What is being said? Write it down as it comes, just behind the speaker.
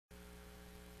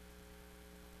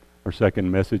Our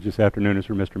second message this afternoon is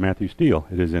from Mr. Matthew Steele.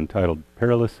 It is entitled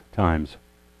Perilous Times.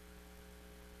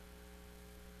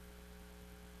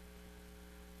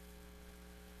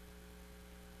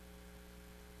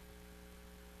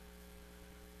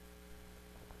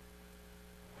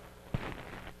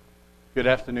 Good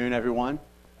afternoon, everyone.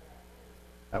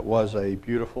 That was a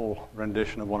beautiful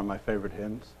rendition of one of my favorite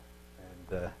hymns,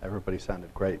 and everybody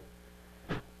sounded great.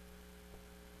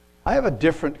 I have a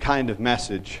different kind of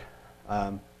message.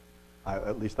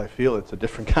 At least I feel it's a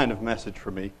different kind of message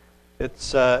for me.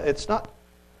 It's not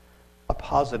a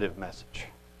positive message.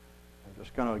 I'm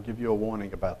just going to give you a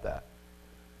warning about that.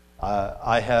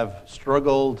 I have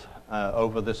struggled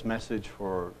over this message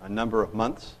for a number of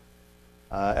months.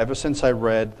 Ever since I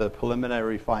read the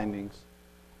preliminary findings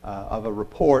of a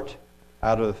report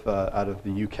out of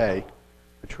the UK,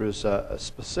 which was a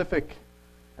specific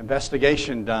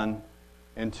investigation done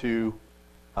into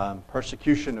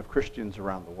persecution of Christians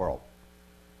around the world.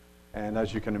 And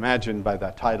as you can imagine by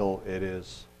that title, it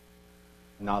is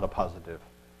not a positive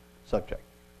subject.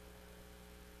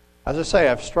 As I say,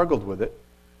 I've struggled with it,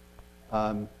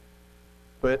 but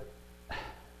well,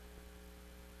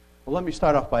 let me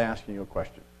start off by asking you a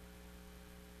question.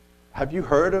 Have you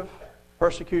heard of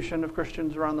persecution of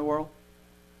Christians around the world?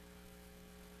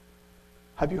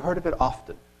 Have you heard of it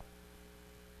often?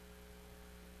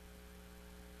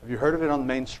 Have you heard of it on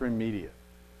mainstream media?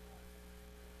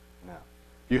 No.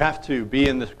 You have to be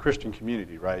in the Christian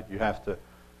community, right? You have to,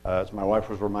 as my wife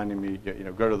was reminding me,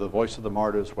 go to the Voice of the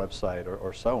Martyrs website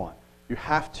or so on. You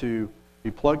have to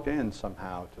be plugged in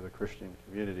somehow to the Christian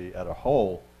community as a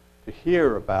whole to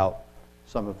hear about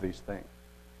some of these things.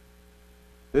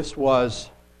 This was,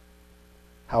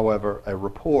 however, a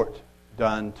report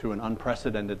done to an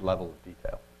unprecedented level of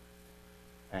detail.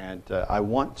 And I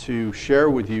want to share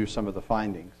with you some of the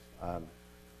findings,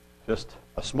 just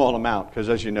a small amount, because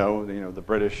as you know, the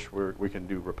British, we can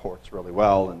do reports really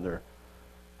well, and they're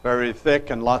very thick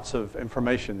and lots of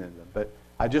information in them. But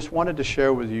I just wanted to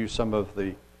share with you some of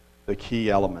the key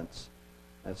elements.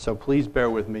 And so please bear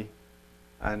with me.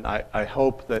 And I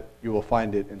hope that you will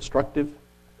find it instructive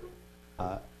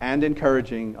and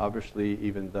encouraging, obviously,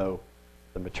 even though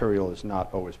the material is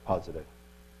not always positive.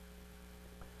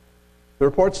 The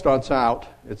report starts out,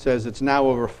 it says, it's now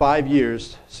over 5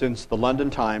 years since the London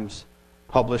Times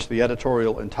published the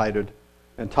editorial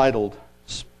entitled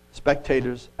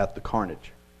Spectators at the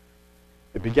Carnage.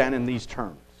 It began in these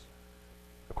terms.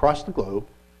 Across the globe,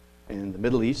 in the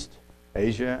Middle East,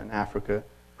 Asia, and Africa,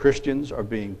 Christians are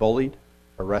being bullied,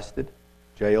 arrested,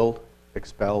 jailed,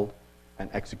 expelled, and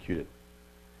executed.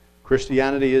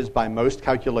 Christianity is, by most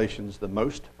calculations, the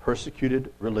most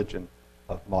persecuted religion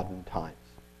of modern times.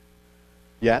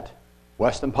 Yet,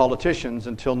 Western politicians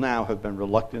until now have been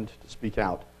reluctant to speak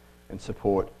out in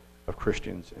support of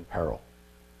Christians in peril.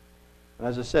 And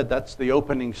as I said, that's the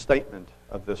opening statement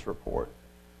of this report.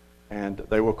 And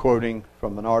they were quoting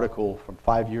from an article from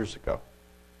 5 years ago.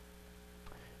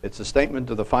 It's a statement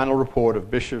of the final report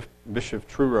of Bishop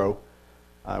Truro,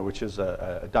 which is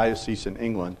a diocese in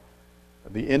England,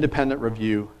 the independent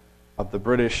review of the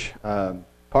British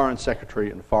Foreign Secretary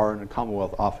and Foreign and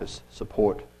Commonwealth Office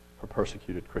support for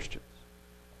persecuted Christians.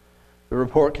 The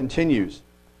report continues.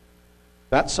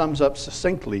 That sums up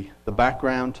succinctly the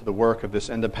background to the work of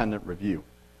this independent review,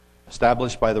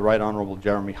 established by the Right Honourable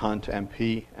Jeremy Hunt,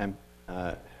 MP, and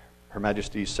Her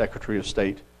Majesty's Secretary of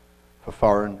State for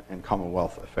Foreign and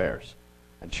Commonwealth Affairs,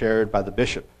 and chaired by the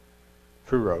Bishop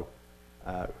Truro,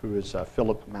 who is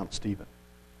Philip Mount Stephen.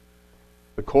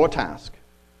 The core task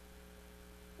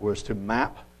was to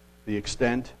map the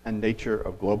extent and nature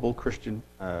of global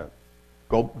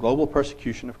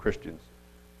persecution of Christians,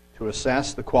 to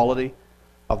assess the quality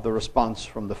of the response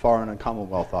from the Foreign and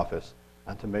Commonwealth Office,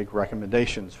 and to make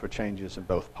recommendations for changes in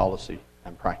both policy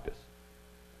and practice.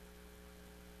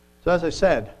 So as I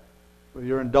said, with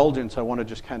your indulgence, I want to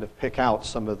just kind of pick out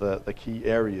some of the key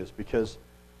areas, because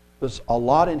there's a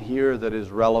lot in here that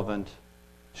is relevant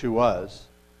to us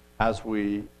as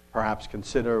we perhaps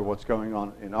consider what's going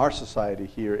on in our society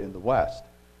here in the West.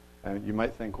 And you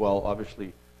might think, well,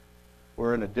 obviously,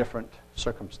 we're in a different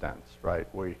circumstance, right?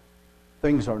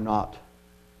 Things are not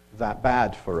that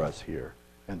bad for us here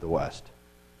in the West.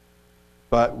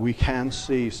 But we can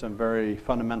see some very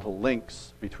fundamental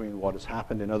links between what has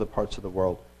happened in other parts of the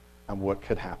world and what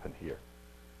could happen here.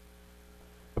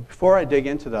 But before I dig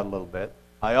into that a little bit,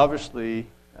 I obviously,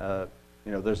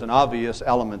 there's an obvious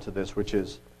element to this, which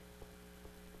is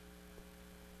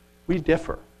we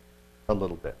differ a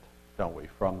little bit, don't we,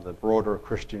 from the broader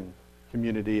Christian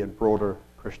community and broader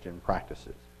Christian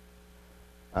practices.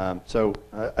 So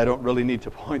I don't really need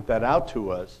to point that out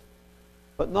to us,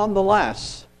 But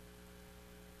nonetheless,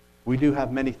 we do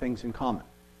have many things in common,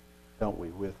 don't we,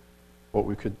 with what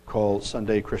we could call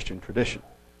Sunday Christian tradition.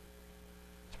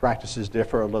 Its practices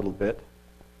differ a little bit.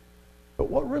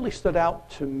 But what really stood out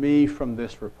to me from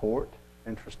this report,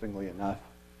 interestingly enough,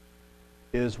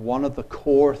 is one of the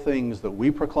core things that we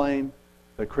proclaim,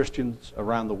 that Christians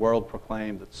around the world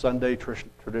proclaim, that Sunday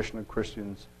traditional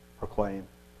Christians proclaim.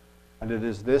 And it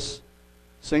is this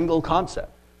single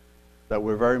concept that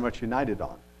we're very much united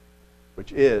on,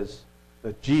 which is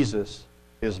that Jesus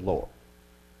is Lord,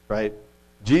 right?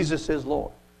 Jesus is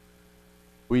Lord.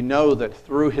 We know that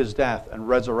through his death and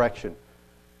resurrection,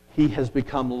 he has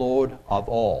become Lord of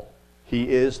all. He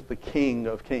is the King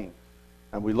of kings.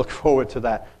 And we look forward to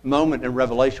that moment in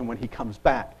Revelation when he comes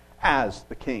back as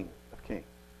the King of kings.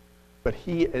 But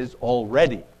he is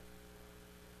already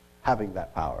having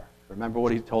that power. Remember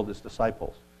what he told his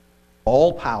disciples.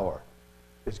 All power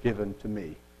is given to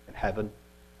me in heaven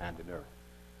and in earth.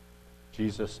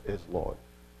 Jesus is Lord.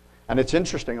 And it's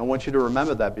interesting. I want you to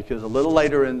remember that because a little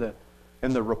later in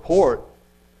the report,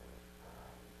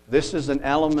 this is an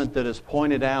element that is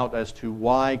pointed out as to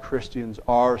why Christians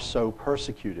are so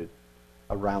persecuted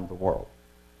around the world.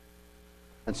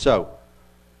 And so,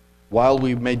 while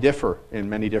we may differ in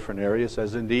many different areas,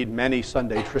 as indeed many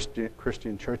Sunday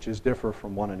Christian churches differ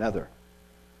from one another,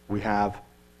 we have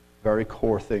very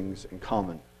core things in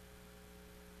common.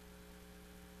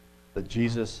 That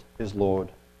Jesus is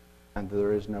Lord and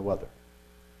there is no other.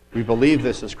 We believe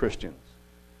this as Christians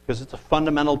because it's a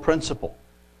fundamental principle.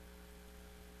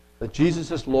 That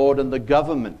Jesus is Lord and the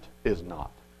government is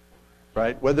not.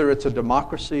 Right? Whether it's a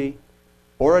democracy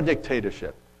or a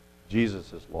dictatorship,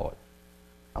 Jesus is Lord.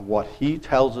 And what he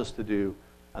tells us to do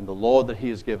and the law that he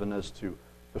has given us to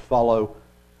follow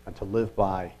and to live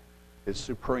by is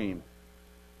supreme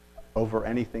over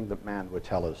anything that man would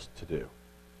tell us to do.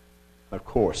 Of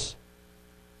course,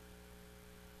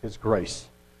 his grace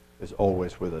is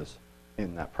always with us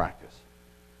in that practice.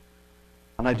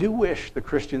 And I do wish the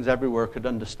Christians everywhere could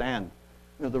understand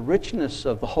the richness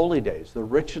of the holy days, the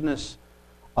richness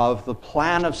of the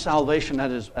plan of salvation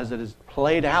as it is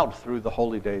played out through the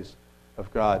holy days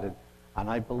of God. And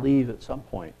I believe at some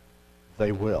point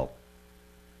they will.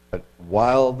 But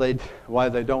while they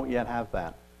don't yet have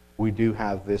that, we do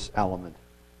have this element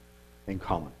in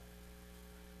common.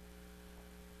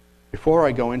 Before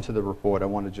I go into the report, I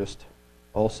want to just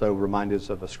also remind us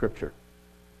of a scripture.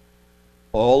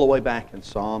 All the way back in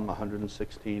Psalm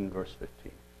 116, verse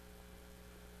 15.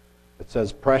 It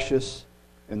says, "Precious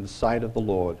in the sight of the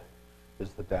Lord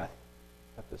is the death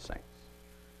of his saints."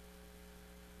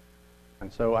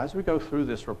 And so as we go through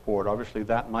this report, obviously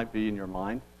that might be in your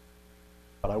mind,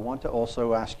 but I want to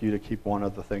also ask you to keep one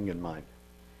other thing in mind.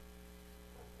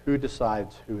 Who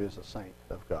decides who is a saint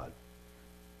of God?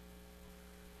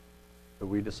 Do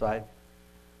we decide?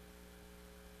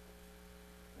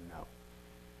 No.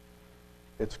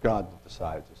 It's God that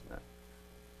decides, isn't it?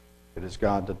 It is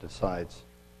God that decides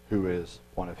who is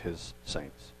one of his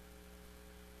saints.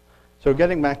 So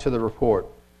getting back to the report,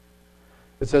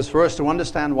 it says, for us to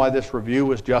understand why this review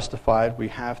was justified, we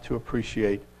have to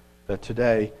appreciate that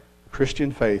today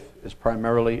Christian faith is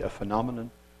primarily a phenomenon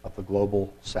of the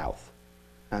global South,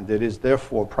 and it is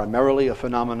therefore primarily a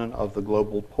phenomenon of the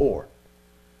global poor.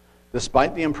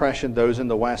 Despite the impression those in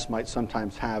the West might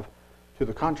sometimes have to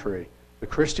the contrary, the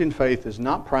Christian faith is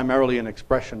not primarily an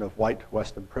expression of white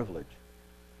Western privilege.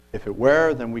 If it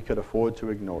were, then we could afford to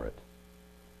ignore it.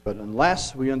 But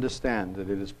unless we understand that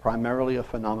it is primarily a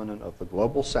phenomenon of the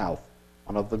global South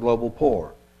and of the global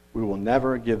poor, we will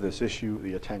never give this issue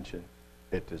the attention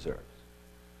it deserves.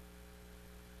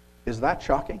 Is that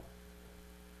shocking?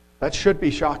 That should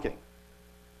be shocking.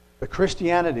 But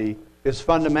Christianity is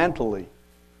fundamentally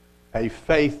a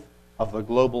faith of the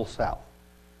global South.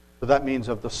 So that means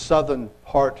of the southern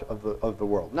part of the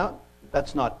world. Now,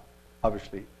 that's not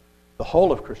obviously the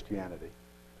whole of Christianity.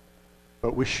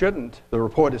 But we shouldn't, the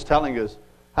report is telling us,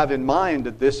 have in mind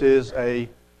that this is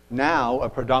now a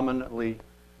predominantly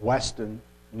Western,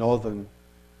 northern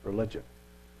religion.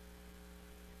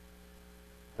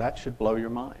 That should blow your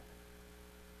mind.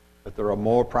 That there are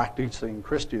more practicing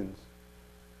Christians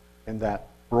in that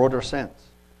broader sense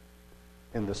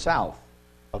in the south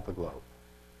of the globe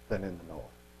than in the north.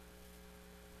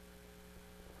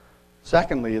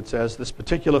 Secondly, it says, this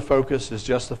particular focus is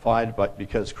justified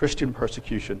because Christian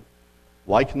persecution,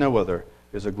 like no other,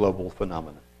 is a global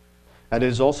phenomenon. And it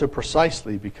is also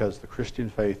precisely because the Christian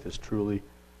faith is truly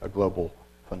a global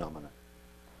phenomenon.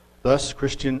 Thus,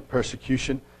 Christian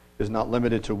persecution is not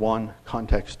limited to one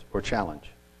context or challenge.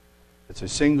 It's a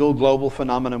single global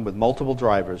phenomenon with multiple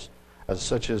drivers,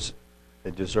 such as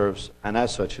It deserves, and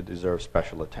as such, it deserves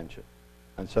special attention.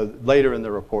 And so later in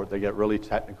the report, they get really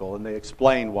technical, and they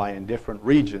explain why in different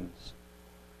regions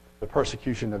the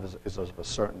persecution is of a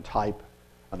certain type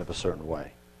and of a certain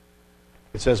way.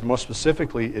 It says more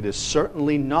specifically, it is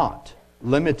certainly not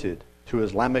limited to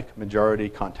Islamic majority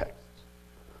contexts.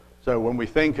 So when we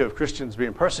think of Christians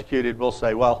being persecuted, we'll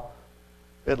say, well,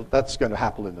 that's going to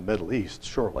happen in the Middle East,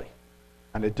 surely.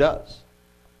 And it does.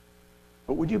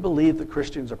 But would you believe that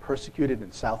Christians are persecuted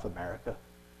in South America?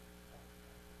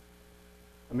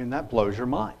 I mean, that blows your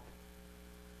mind.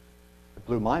 It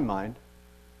blew my mind.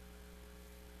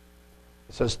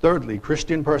 It says, thirdly,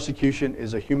 Christian persecution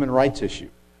is a human rights issue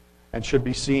and should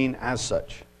be seen as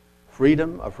such.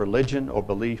 Freedom of religion or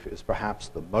belief is perhaps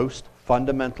the most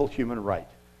fundamental human right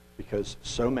because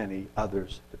so many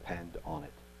others depend on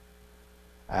it.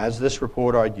 As this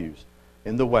report argues,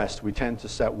 in the West, we tend to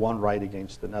set one right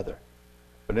against another.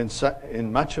 But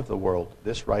in much of the world,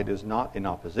 this right is not in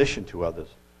opposition to others,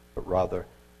 but rather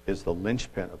is the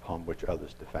linchpin upon which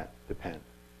others depend.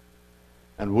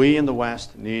 And we in the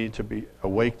West need to be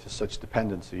awake to such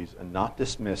dependencies and not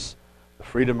dismiss the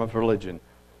freedom of religion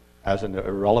as an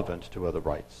irrelevant to other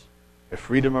rights. If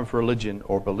freedom of religion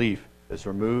or belief is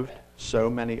removed, so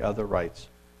many other rights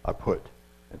are put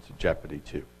into jeopardy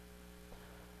too.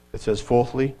 It says,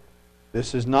 fourthly,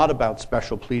 this is not about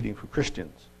special pleading for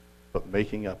Christians, but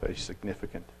making up a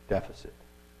significant deficit.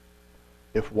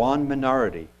 If one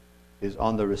minority is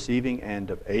on the receiving end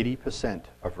of 80%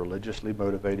 of religiously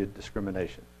motivated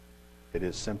discrimination, it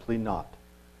is simply not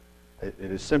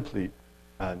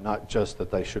just that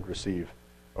they should receive,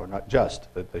 or not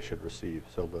just that they should receive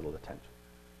so little attention.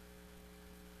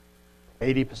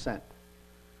 80%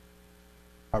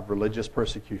 of religious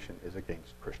persecution is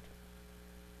against Christians.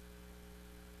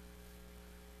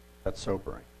 That's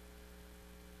sobering.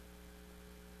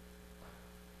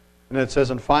 And it says,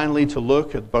 and finally, to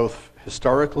look at both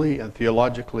historically and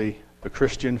theologically, the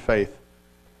Christian faith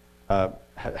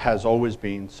has always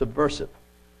been subversive.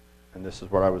 And this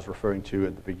is what I was referring to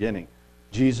at the beginning.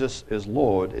 Jesus is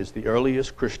Lord is the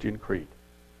earliest Christian creed.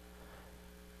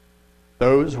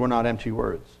 Those were not empty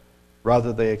words.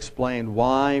 Rather, they explained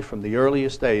why, from the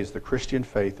earliest days, the Christian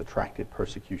faith attracted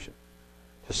persecution.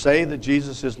 To say that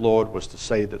Jesus is Lord was to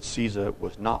say that Caesar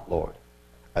was not Lord,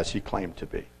 as he claimed to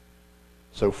be.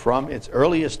 So from its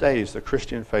earliest days, the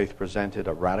Christian faith presented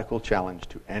a radical challenge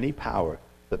to any power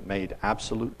that made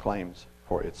absolute claims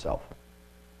for itself.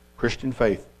 Christian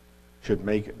faith should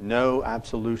make no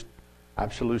absolutist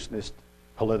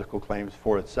political claims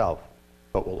for itself,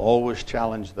 but will always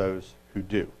challenge those who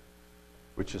do,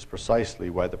 which is precisely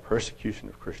why the persecution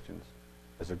of Christians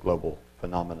is a global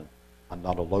phenomenon and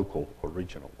not a local or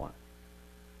regional one.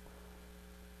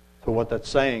 So what that's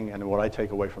saying, and what I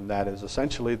take away from that, is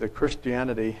essentially that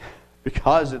Christianity,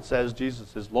 because it says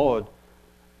Jesus is Lord,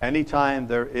 anytime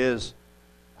there is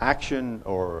action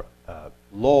or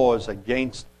laws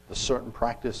against the certain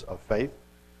practice of faith,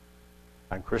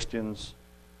 and Christians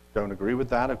don't agree with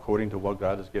that according to what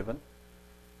God has given,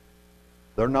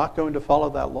 they're not going to follow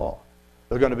that law.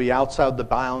 They're going to be outside the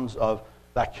bounds of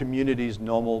that community's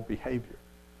normal behavior.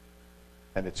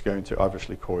 And it's going to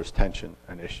obviously cause tension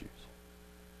and issues.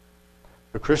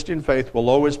 The Christian faith will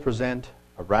always present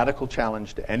a radical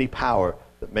challenge to any power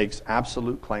that makes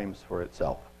absolute claims for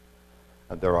itself.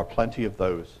 And there are plenty of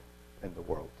those in the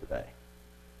world today.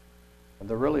 And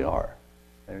there really are.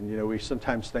 And, we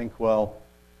sometimes think, well,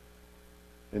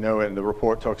 and the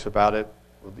report talks about it,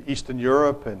 well, Eastern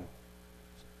Europe and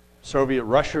Soviet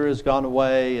Russia has gone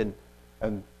away,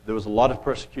 and there was a lot of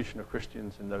persecution of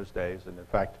Christians in those days. And in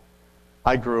fact,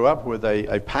 I grew up with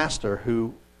a pastor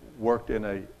who worked in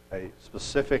a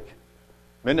specific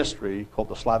ministry called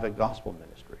the Slavic Gospel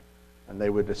Ministry. And they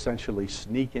would essentially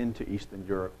sneak into Eastern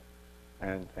Europe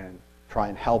and try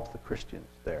and help the Christians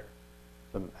there.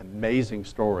 Some amazing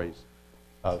stories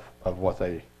of what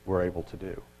they were able to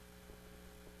do.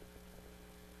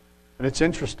 And it's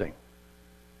interesting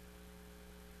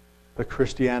that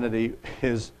Christianity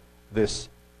is this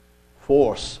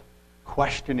force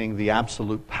questioning the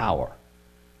absolute power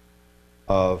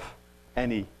of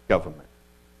any government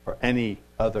or any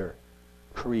other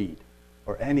creed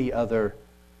or any other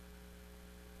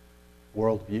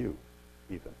worldview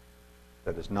even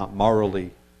that is not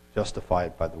morally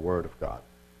justified by the Word of God.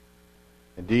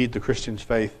 Indeed, the Christian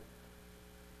faith's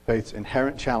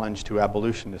inherent challenge to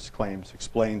abolitionist claims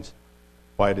explains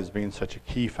why it has been such a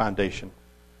key foundation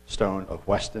stone of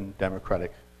Western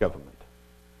democratic government,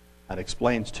 and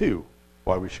explains, too,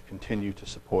 why we should continue to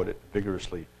support it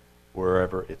vigorously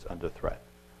wherever it's under threat.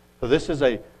 So this is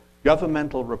a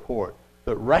governmental report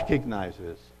that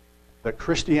recognizes that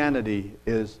Christianity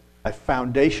is a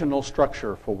foundational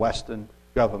structure for Western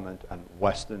government and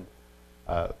Western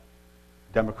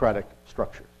democratic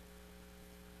structures.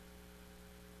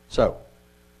 So,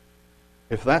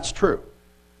 if that's true,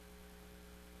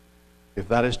 if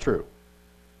that is true,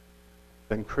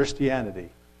 then Christianity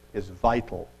is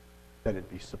vital that it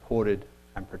be supported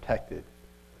and protected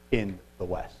in the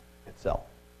West itself.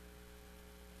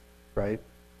 Right?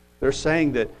 They're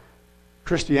saying that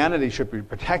Christianity should be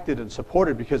protected and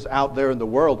supported because out there in the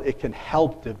world it can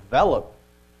help develop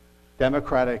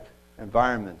democratic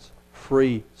environments,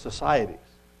 free societies.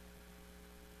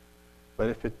 But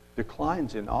if it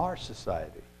declines in our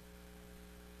society,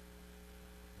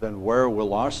 then where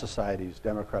will our society's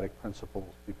democratic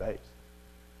principles be based?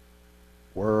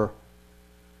 Where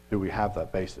do we have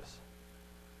that basis?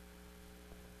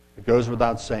 It goes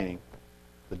without saying,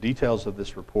 the details of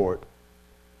this report,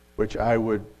 which I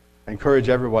would encourage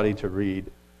everybody to read,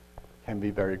 can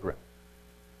be very grim.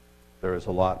 There is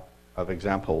a lot of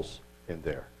examples in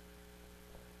there.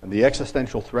 And the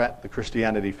existential threat that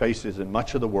Christianity faces in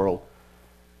much of the world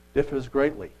differs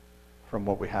greatly from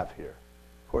what we have here.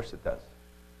 Of course it does.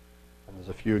 And there's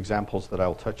a few examples that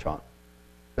I'll touch on.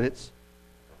 But it's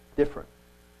different.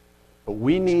 But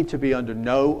we need to be under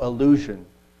no illusion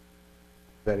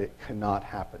that it cannot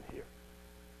happen here.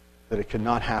 That it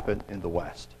cannot happen in the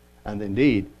West. And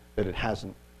indeed, that it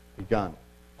hasn't begun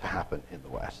to happen in the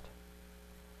West.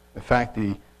 In fact,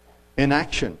 the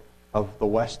inaction of the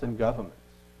Western governments,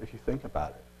 if you think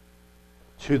about it,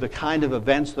 to the kind of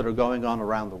events that are going on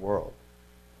around the world.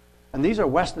 And these are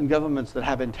Western governments that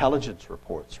have intelligence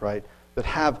reports, right? That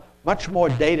have much more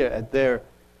data at their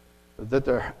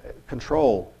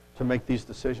control to make these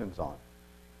decisions on.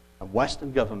 And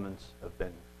Western governments have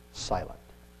been silent.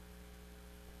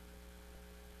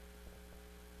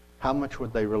 How much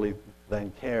would they really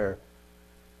then care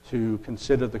to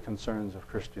consider the concerns of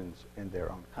Christians in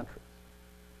their own countries?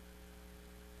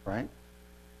 Right?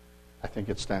 I think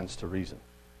it stands to reason.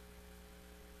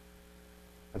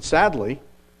 And sadly,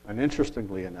 and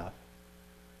interestingly enough,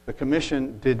 the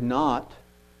Commission did not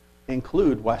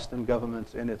include Western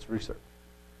governments in its research,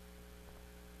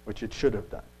 which it should have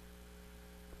done.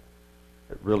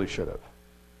 It really should have.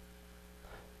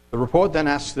 The report then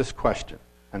asks this question,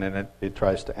 and then it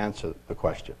tries to answer the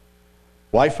question.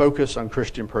 Why focus on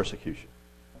Christian persecution?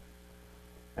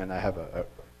 And I have a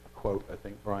quote I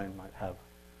think Brian might have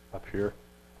up here.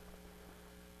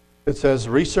 It says,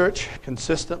 research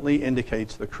consistently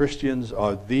indicates that Christians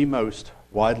are the most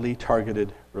widely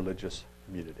targeted religious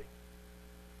community.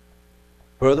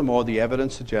 Furthermore, the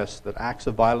evidence suggests that acts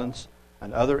of violence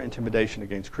and other intimidation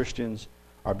against Christians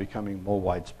are becoming more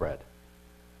widespread.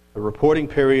 The reporting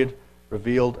period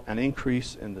revealed an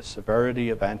increase in the severity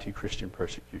of anti-Christian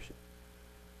persecution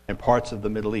in parts of the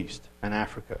Middle East and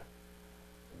Africa.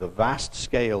 The vast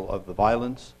scale of the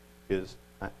violence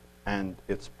and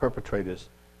its perpetrators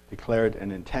declared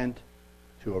an intent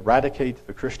to eradicate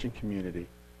the Christian community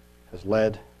has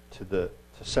led to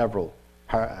several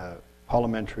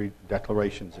parliamentary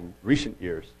declarations in recent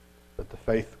years that the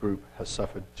faith group has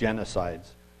suffered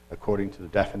genocides according to the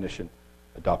definition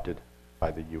adopted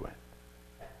by the UN.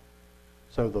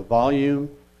 So the volume,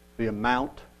 the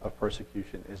amount of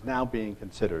persecution is now being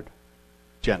considered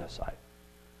genocide.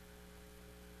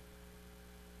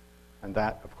 And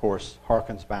that, of course,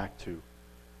 harkens back to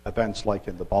events like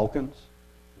in the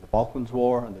Balkans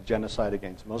War and the genocide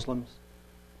against Muslims.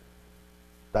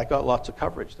 That got lots of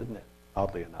coverage, didn't it?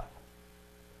 Oddly enough.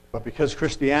 But because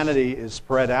Christianity is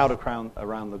spread out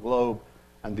around the globe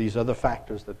and these other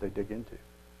factors that they dig into,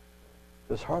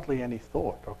 there's hardly any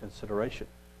thought or consideration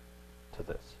to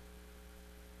this.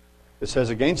 It says,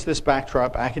 against this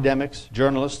backdrop, academics,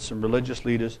 journalists, and religious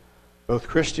leaders, both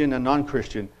Christian and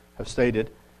non-Christian, have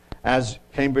stated, as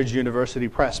Cambridge University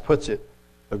Press puts it,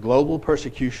 the global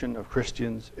persecution of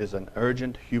Christians is an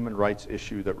urgent human rights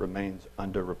issue that remains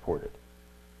underreported.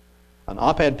 An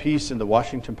op-ed piece in the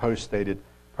Washington Post stated,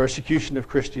 persecution of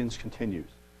Christians continues,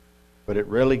 but it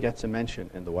rarely gets a mention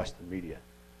in the Western media.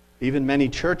 Even many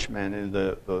churchmen in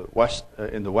the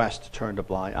West turned a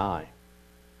blind eye.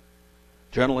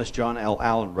 Journalist John L.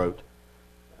 Allen wrote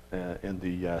in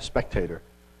the Spectator,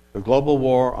 the global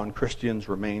war on Christians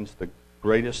remains the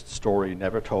greatest story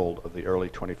never told of the early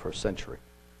 21st century.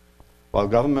 While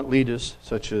government leaders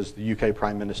such as the UK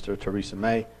Prime Minister Theresa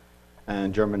May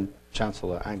and German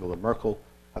Chancellor Angela Merkel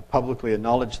have publicly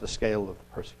acknowledged the scale of the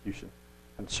persecution,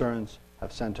 concerns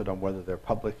have centered on whether their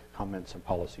public comments and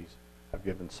policies have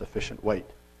given sufficient weight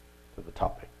to the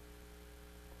topic.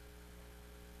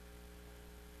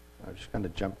 I'm just going to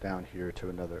jump down here to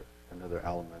another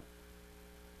element.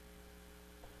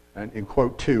 and in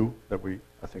quote 2 that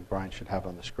I think Brian should have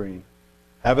on the screen,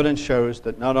 evidence shows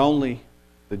that not only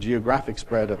the geographic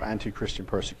spread of anti-Christian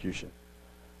persecution,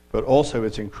 but also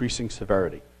its increasing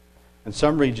severity. In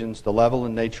some regions, the level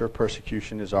and nature of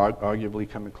persecution is arguably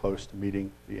coming close to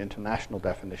meeting the international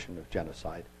definition of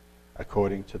genocide,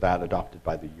 according to that adopted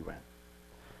by the UN.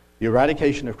 The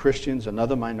eradication of Christians and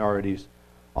other minorities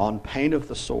on pain of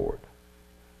the sword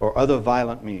or other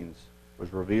violent means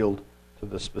was revealed to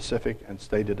the specific and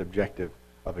stated objective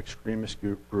of extremist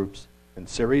groups in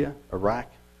Syria, Iraq,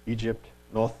 Egypt,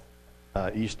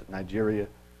 East Nigeria,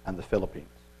 and the Philippines.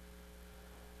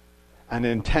 An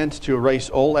intent to erase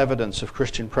all evidence of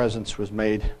Christian presence was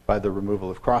made by the removal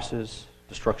of crosses,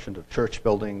 destruction of church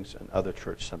buildings, and other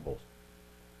church symbols.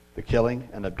 The killing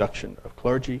and abduction of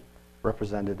clergy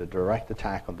represented a direct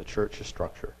attack on the church's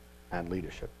structure and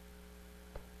leadership.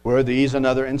 Where these and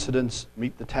other incidents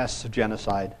meet the tests of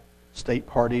genocide, state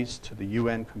parties to the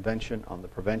UN Convention on the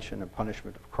Prevention and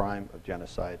Punishment of Crime of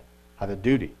Genocide have a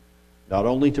duty not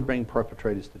only to bring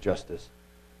perpetrators to justice,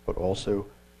 but also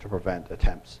to prevent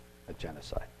attempts at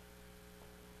genocide.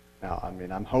 Now,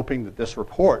 I'm hoping that this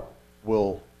report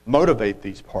will motivate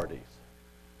these parties.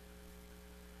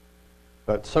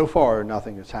 But so far,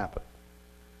 nothing has happened.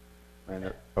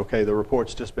 And okay, the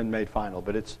report's just been made final,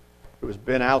 but it was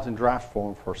been out in draft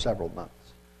form for several months.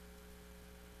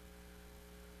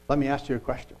 Let me ask you a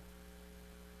question.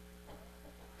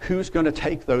 Who's going to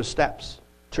take those steps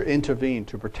to intervene,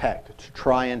 to protect, to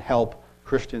try and help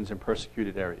Christians in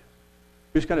persecuted areas?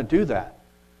 Who's going to do that?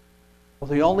 Well,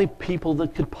 the only people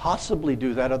that could possibly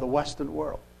do that are the Western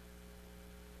world.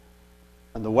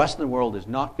 And the Western world is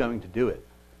not going to do it.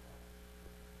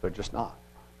 They're just not.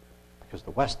 Because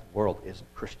the Western world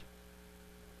isn't Christian.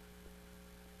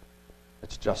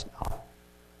 It's just not.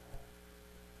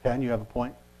 Ken, you have a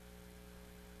point?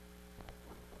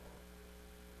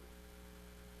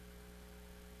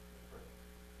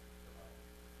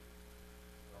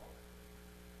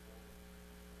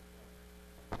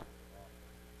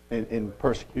 In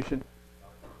persecution?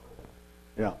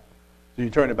 Yeah. So you're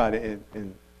talking about it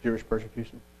in Jewish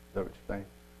persecution? Is that what you're saying?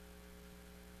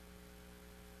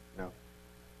 No.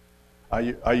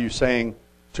 Are you saying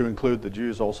to include the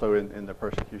Jews also in the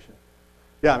persecution?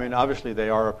 Yeah, obviously they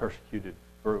are a persecuted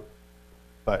group.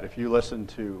 But if you listen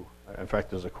to, in fact,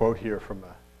 there's a quote here from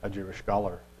a Jewish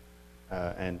scholar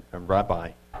and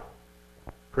rabbi,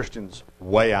 Christians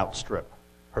way outstrip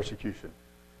persecution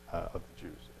of the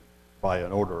Jews by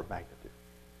an order of magnitude,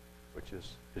 which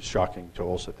is shocking to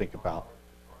also think about.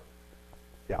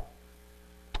 Yeah.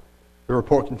 The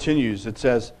report continues. It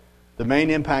says, the main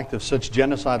impact of such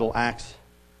genocidal acts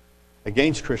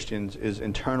against Christians is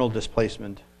internal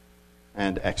displacement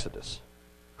and exodus.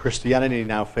 Christianity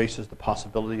now faces the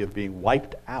possibility of being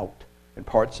wiped out in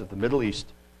parts of the Middle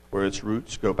East where its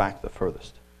roots go back the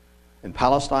furthest. In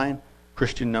Palestine,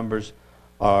 Christian numbers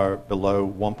are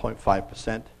below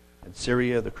 1.5%. In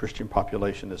Syria, the Christian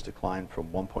population has declined from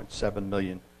 1.7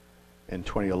 million in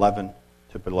 2011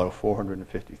 to below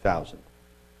 450,000.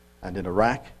 And in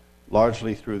Iraq,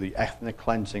 largely through the ethnic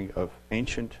cleansing of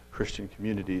ancient Christian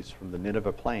communities from the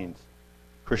Nineveh Plains,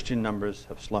 Christian numbers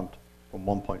have slumped from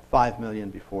 1.5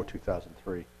 million before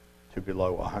 2003 to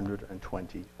below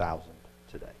 120,000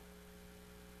 today.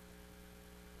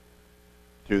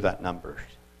 Do that numbers.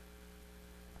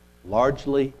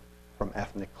 Largely from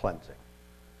ethnic cleansing.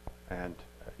 And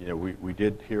we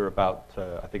did hear about,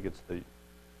 I think it's the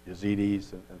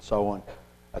Yazidis and so on,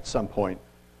 at some point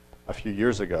a few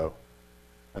years ago,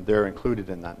 and they're included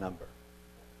in that number.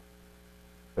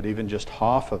 But even just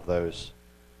half of those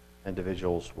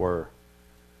individuals were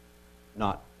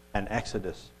not an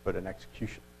exodus, but an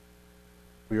execution.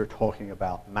 We are talking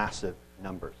about massive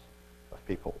numbers of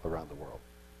people around the world.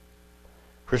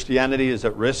 Christianity is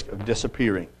at risk of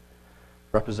disappearing,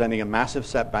 representing a massive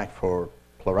setback for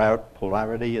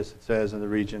plurality, as it says in the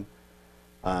region,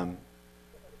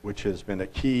 which has been a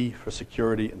key for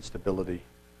security and stability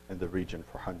in the region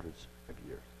for hundreds of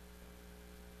years.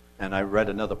 And I read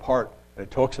another part, and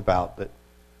it talks about that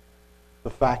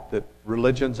the fact that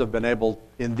religions have been able,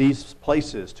 in these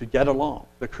places, to get along.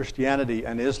 That Christianity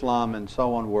and Islam and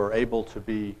so on were able to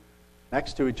be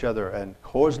next to each other and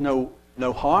cause no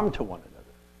harm to one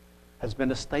another, has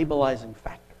been a stabilizing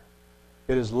factor.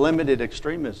 It has limited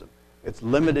extremism. It's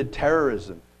limited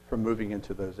terrorism from moving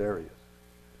into those areas.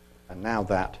 And now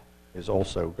that is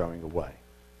also going away.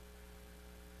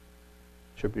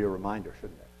 Should be a reminder,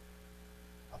 shouldn't it,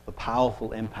 of the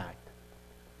powerful impact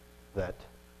that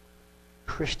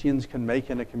Christians can make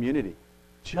in a community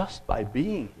just by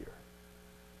being here,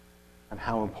 and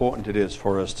how important it is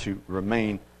for us to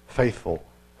remain faithful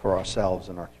for ourselves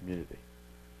and our community.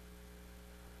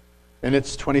 In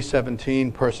its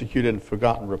 2017 Persecuted and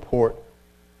Forgotten report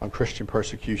on Christian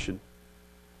persecution,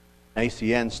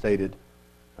 ACN stated,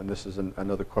 and this is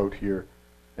another quote here,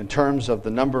 in terms of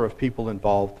the number of people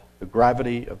involved, the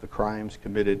gravity of the crimes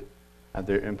committed, and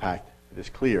their impact, it is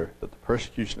clear that the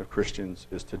persecution of Christians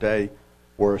is today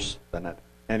worse than at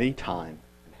any time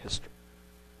in history.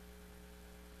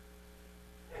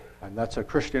 And that's a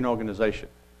Christian organization.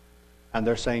 And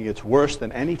they're saying it's worse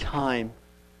than any time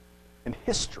in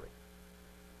history.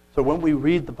 So when we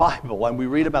read the Bible and we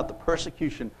read about the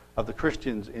persecution of the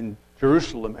Christians in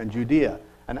Jerusalem and Judea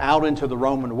and out into the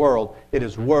Roman world, it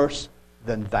is worse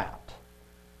than that.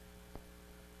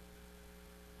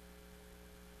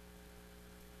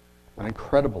 An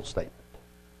incredible statement.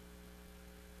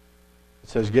 It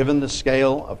says, given the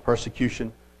scale of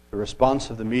persecution, the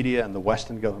response of the media and the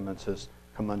Western governments has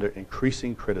come under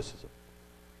increasing criticism.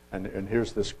 And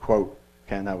here's this quote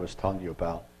Ken I was telling you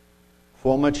about.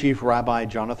 Former Chief Rabbi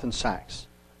Jonathan Sachs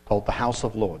told the House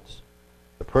of Lords,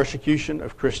 the persecution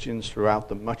of Christians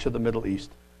throughout much of the Middle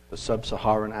East, the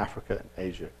sub-Saharan Africa and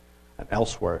Asia, and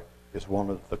elsewhere is one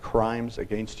of the crimes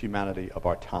against humanity of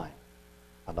our time,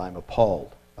 and I'm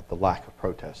appalled at the lack of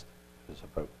protest it has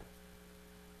evoked.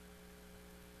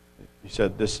 He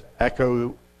said, this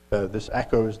echoes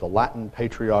the Latin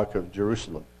Patriarch of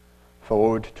Jerusalem,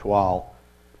 Fouad Toual,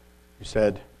 who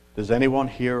said, does anyone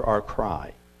hear our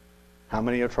cry? How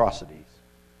many atrocities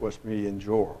must we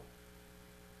endure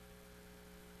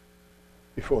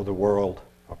before the world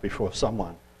or before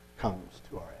someone comes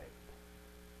to our aid?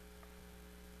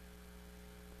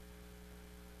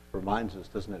 Reminds us,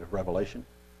 doesn't it, of Revelation?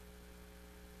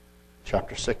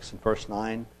 Chapter 6 and verse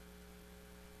 9.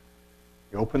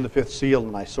 He opened the fifth seal,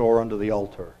 and I saw under the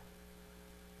altar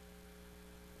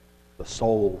the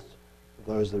souls of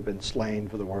those that have been slain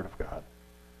for the word of God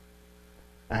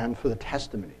and for the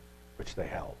testimony which they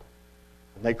held.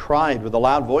 And they cried with a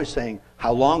loud voice, saying,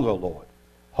 how long, O Lord,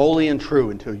 holy and true,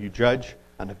 until you judge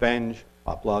and avenge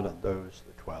our blood on those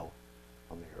that dwell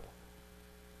on the earth?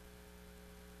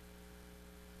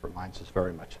 Reminds us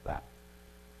very much of that.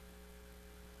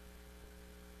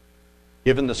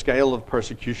 Given the scale of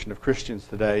persecution of Christians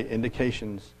today,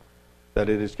 indications that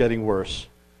it is getting worse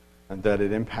and that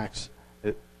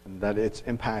its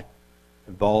impact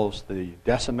involves the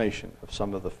decimation of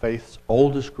some of the faith's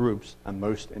oldest groups and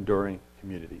most enduring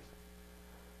communities.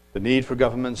 The need for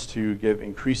governments to give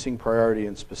increasing priority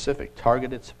and specific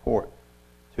targeted support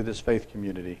to this faith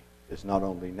community is not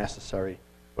only necessary,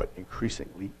 but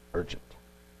increasingly urgent.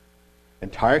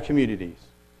 Entire communities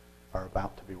are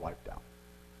about to be wiped out.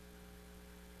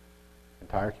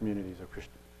 Entire communities of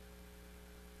Christians.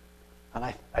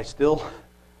 And I still,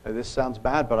 this sounds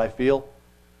bad, but I feel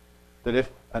that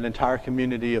if an entire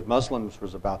community of Muslims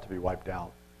was about to be wiped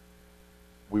out,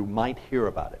 we might hear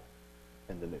about it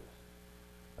in the news.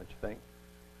 Don't you think?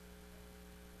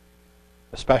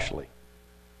 Especially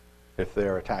if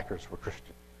their attackers were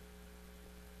Christian,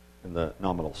 in the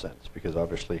nominal sense, because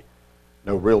obviously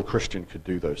no real Christian could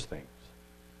do those things.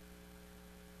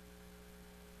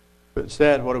 But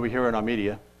instead, what do we hear in our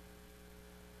media?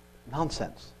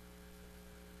 Nonsense.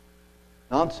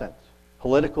 Nonsense.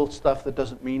 Political stuff that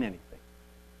doesn't mean anything.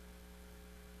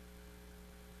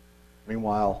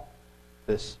 Meanwhile,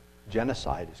 this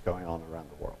genocide is going on around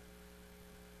the world.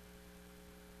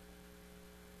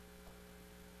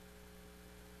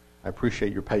 I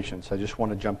appreciate your patience. I just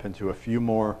want to jump into a few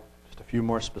more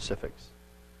specifics.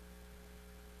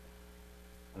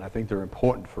 And I think they're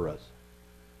important for us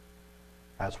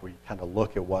as we kind of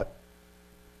look at what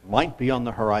might be on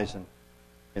the horizon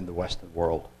in the Western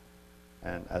world,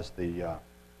 and as the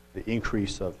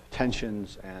increase of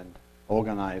tensions and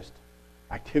organized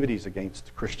activities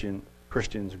against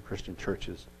Christians and Christian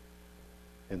churches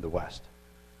in the West.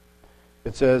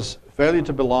 It says, failure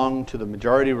to belong to the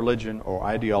majority religion or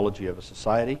ideology of a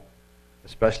society,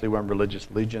 especially when religious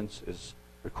allegiance is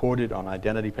recorded on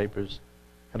identity papers,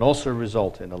 can also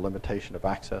result in a limitation of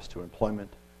access to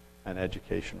employment and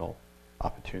educational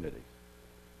opportunities.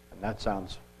 And that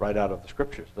sounds right out of the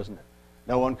scriptures, doesn't it?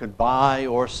 No one could buy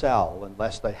or sell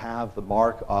unless they have the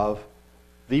mark of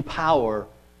the power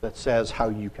that says how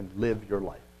you can live your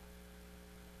life.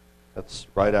 That's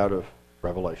right out of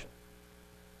Revelation.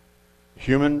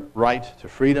 Human right to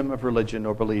freedom of religion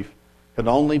or belief can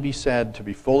only be said to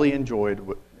be fully enjoyed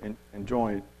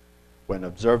when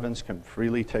observance can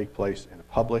freely take place in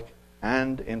public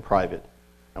and in private,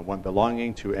 and when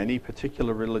belonging to any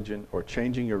particular religion or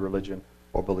changing your religion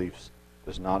or beliefs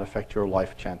does not affect your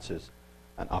life chances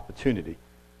and opportunity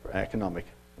for economic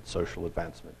and social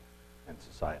advancement in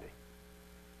society.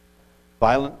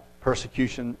 Violent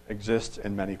persecution exists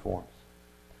in many forms.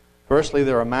 Firstly,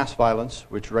 there are mass violence,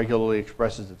 which regularly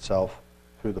expresses itself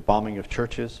through the bombing of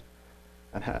churches,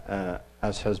 and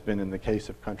as has been in the case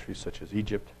of countries such as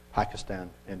Egypt,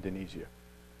 Pakistan, Indonesia,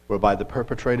 whereby the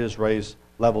perpetrators raise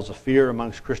levels of fear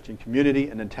amongst Christian community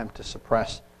and attempt to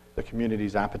suppress the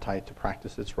community's appetite to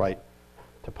practice its right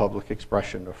to public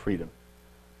expression of freedom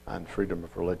and freedom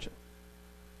of religion.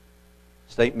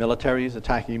 State militaries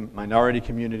attacking minority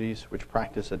communities which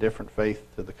practice a different faith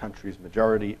to the country's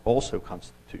majority also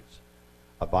constitutes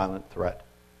a violent threat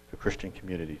to Christian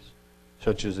communities,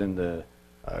 such as in the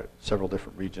several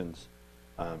different regions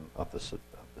of the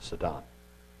Sudan.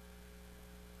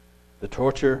 The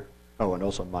torture, and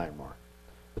also Myanmar.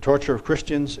 The torture of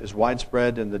Christians is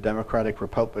widespread in the Democratic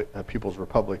People's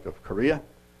Republic of Korea,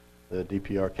 the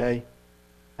DPRK,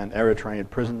 and Eritrean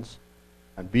prisons,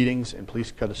 and beatings in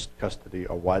police custody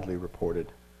are widely reported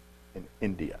in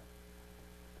India.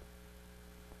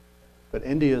 But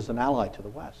India is an ally to the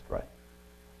West, right?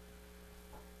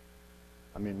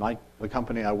 I mean, the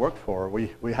company I work for,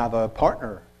 we have a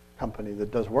partner company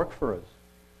that does work for us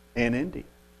in India.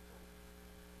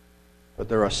 But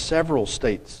there are several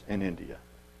states in India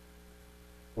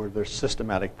where there's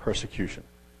systematic persecution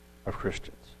of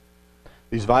Christians.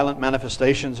 These violent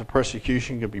manifestations of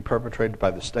persecution can be perpetrated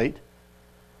by the state,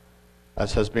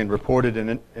 as has been reported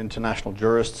in international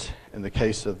jurists in the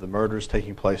case of the murders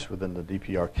taking place within the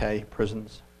DPRK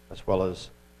prisons, as well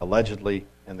as allegedly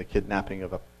in the kidnapping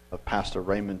of Pastor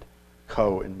Raymond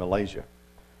Koh in Malaysia.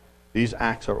 These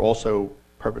acts are also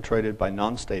perpetrated by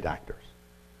non-state actors,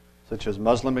 such as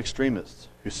Muslim extremists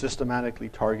who systematically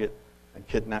target and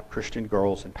kidnap Christian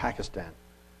girls in Pakistan,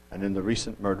 and in the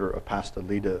recent murder of Pastor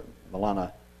Lida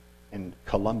Malana in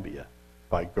Colombia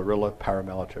by guerrilla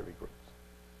paramilitary groups.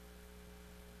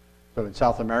 So in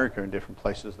South America and different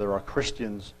places, there are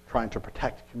Christians trying to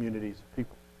protect communities of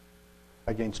people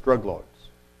against drug lords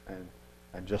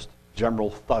and just general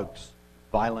thugs,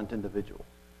 violent individuals.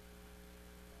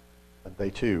 And they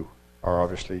too are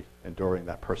obviously enduring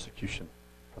that persecution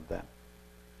from them.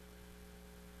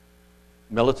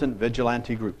 Militant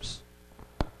vigilante groups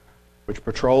which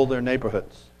patrol their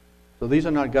neighborhoods. So these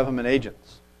are not government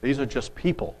agents. These are just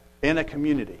people in a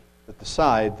community that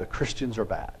decide the Christians are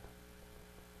bad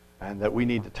and that we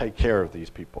need to take care of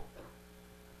these people.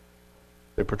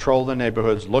 They patrol the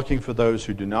neighborhoods looking for those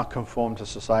who do not conform to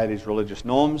society's religious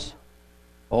norms,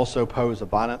 also pose a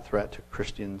violent threat to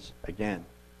Christians again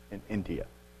in India.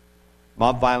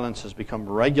 Mob violence has become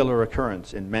a regular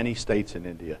occurrence in many states in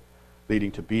India,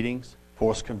 leading to beatings,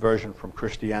 forced conversion from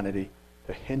Christianity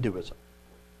to Hinduism.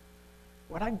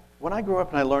 When I grew up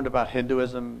and I learned about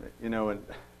Hinduism, and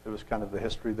there was kind of the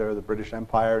history there, the British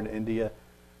Empire in India,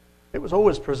 it was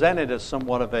always presented as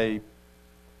somewhat of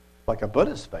like a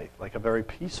Buddhist faith, like a very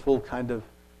peaceful kind of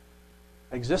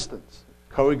existence,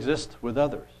 coexist with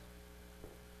others.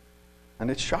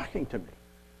 And it's shocking to me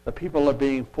that people are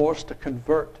being forced to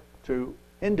convert to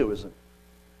Hinduism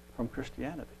from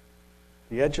Christianity,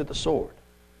 the edge of the sword.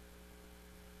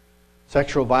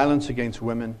 Sexual violence against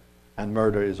women and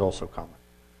murder is also common.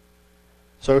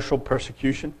 Social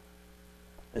persecution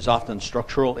is often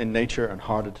structural in nature and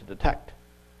harder to detect,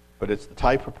 but it's the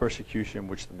type of persecution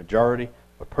which the majority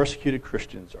of persecuted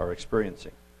Christians are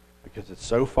experiencing because it's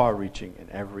so far-reaching in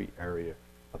every area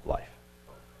of life.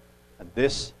 And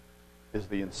this is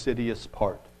the insidious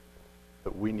part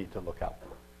that we need to look out for.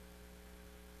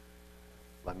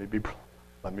 Let me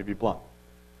be blunt.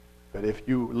 But if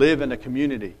you live in a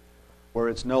community where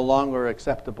it's no longer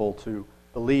acceptable to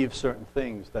believe certain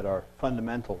things that are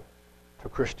fundamental to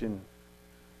Christian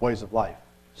ways of life,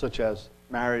 such as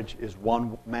marriage is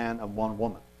one man and one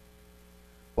woman,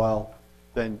 well,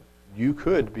 then you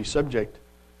could be subject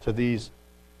to these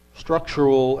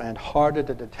structural and harder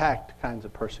to detect kinds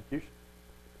of persecution.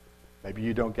 Maybe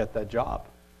you don't get that job.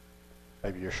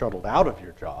 Maybe you're shuttled out of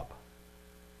your job.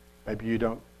 Maybe you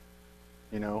don't,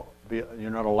 you're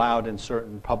not allowed in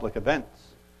certain public events.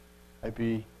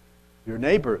 Maybe your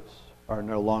neighbors are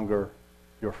no longer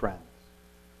your friends.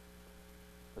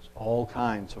 There's all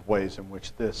kinds of ways in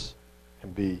which this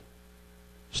can be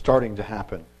starting to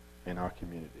happen in our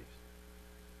communities.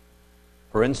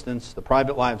 For instance, the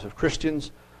private lives of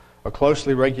Christians are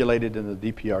closely regulated in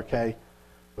the DPRK,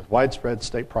 with widespread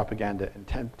state propaganda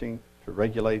attempting to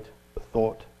regulate the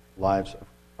thought lives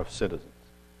of citizens.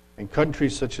 In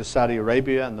countries such as Saudi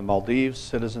Arabia and the Maldives,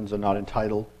 citizens are not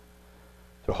entitled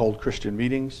to hold Christian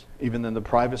meetings, even in the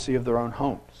privacy of their own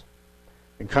homes.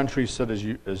 In countries such as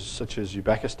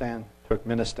Uzbekistan,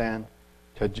 Turkmenistan,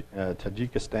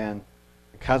 Tajikistan,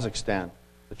 and Kazakhstan,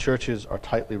 the churches are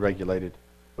tightly regulated,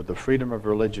 with the freedom of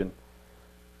religion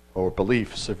or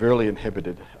belief severely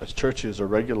inhibited as churches are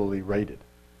regularly raided.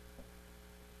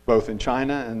 Both in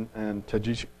China and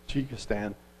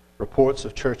Tajikistan, reports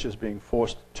of churches being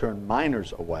forced to turn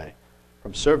minors away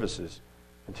from services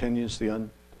continues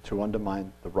to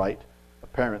undermine the right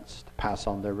of parents to pass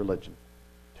on their religion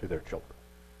to their children.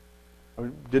 I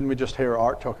mean, didn't we just hear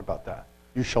Art talk about that?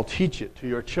 You shall teach it to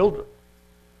your children,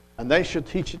 and they should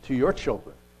teach it to your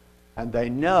children. And they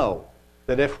know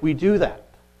that if we do that,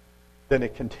 then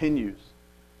it continues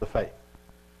the faith.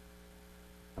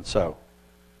 And so,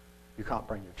 you can't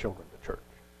bring your children to church.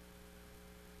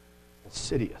 It's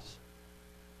insidious.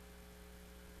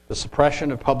 The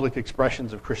suppression of public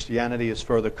expressions of Christianity is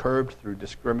further curbed through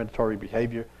discriminatory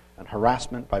behavior and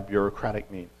harassment by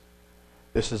bureaucratic means.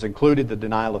 This has included the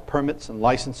denial of permits and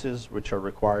licenses which are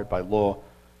required by law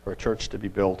for a church to be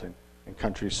built in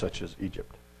countries such as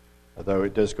Egypt. Although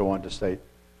it does go on to state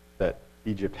that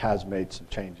Egypt has made some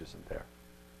changes in there.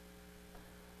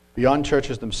 Beyond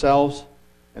churches themselves,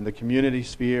 in the community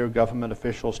sphere, government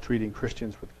officials treating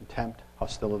Christians with contempt,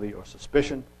 hostility, or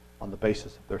suspicion on the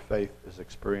basis of their faith is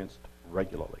experienced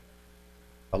regularly.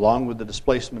 Along with the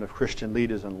displacement of Christian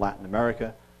leaders in Latin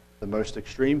America, the most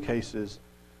extreme cases,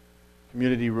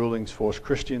 community rulings force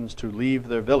Christians to leave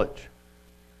their village.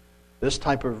 This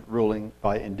type of ruling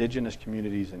by indigenous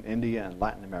communities in India and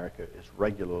Latin America is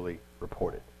regularly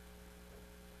reported.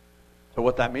 So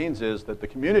what that means is that the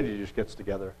community just gets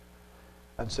together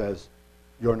and says,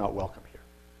 you're not welcome here.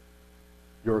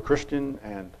 You're a Christian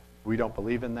and we don't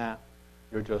believe in that.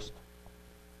 You're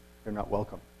not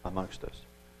welcome amongst us.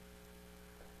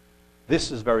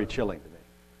 This is very chilling to me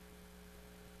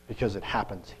because it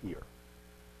happens here.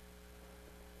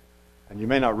 And you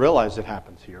may not realize it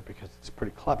happens here because it's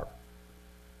pretty clever.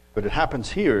 But it happens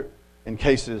here in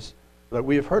cases that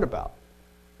we have heard about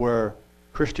where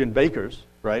Christian bakers,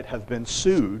 right, have been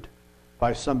sued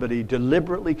by somebody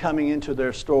deliberately coming into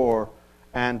their store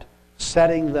and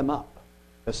setting them up,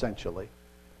 essentially.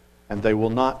 And they will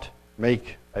not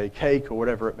make a cake or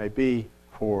whatever it may be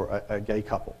for a gay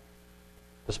couple.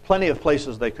 There's plenty of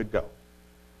places they could go.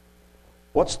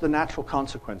 What's the natural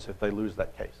consequence if they lose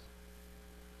that case?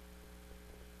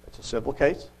 It's a civil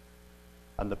case,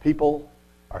 and the people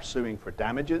are suing for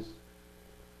damages,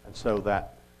 and so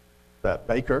that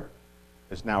baker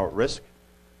is now at risk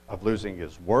of losing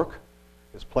his work,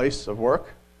 his place of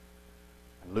work,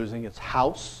 and losing his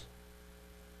house.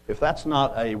 If that's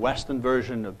not a Western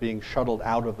version of being shuttled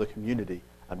out of the community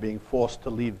and being forced to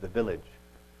leave the village,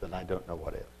 then I don't know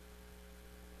what is.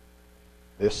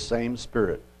 This same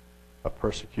spirit of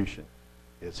persecution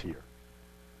is here.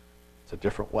 It's a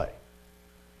different way,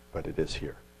 but it is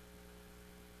here.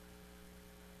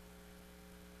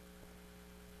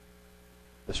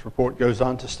 This report goes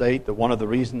on to state that one of the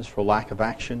reasons for lack of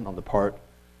action on the part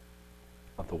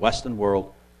of the Western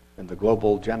world in the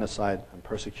global genocide and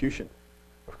persecution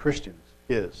of Christians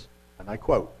is, and I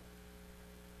quote,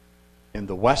 in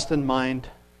the Western mindset,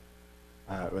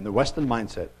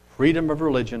 freedom of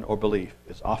religion or belief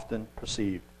is often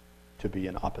perceived to be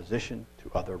in opposition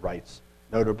to other rights,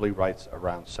 notably rights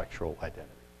around sexual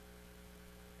identity.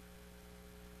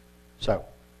 So,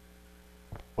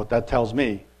 what that tells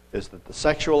me is that the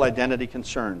sexual identity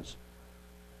concerns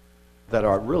that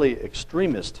are really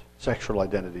extremist sexual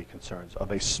identity concerns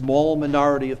of a small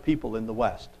minority of people in the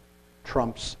West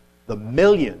trumps the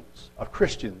millions of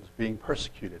Christians being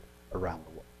persecuted around the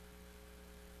world.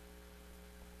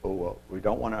 Oh, well, we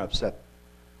don't want to upset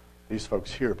these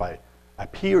folks here by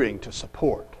appearing to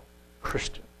support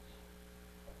Christians,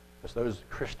 because those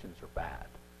Christians are bad.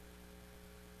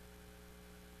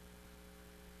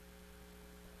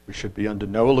 We should be under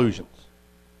no illusions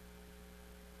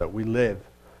that we live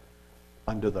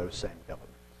under those same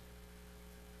governments,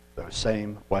 those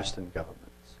same Western governments.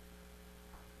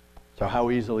 So how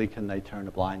easily can they turn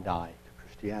a blind eye to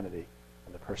Christianity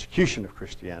and the persecution of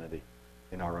Christianity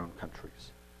in our own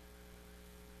countries?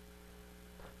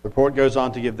 The report goes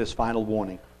on to give this final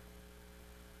warning.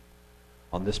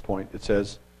 On this point, it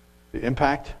says, the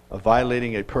impact of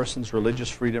violating a person's religious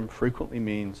freedom frequently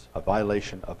means a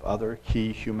violation of other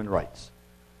key human rights,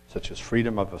 such as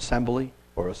freedom of assembly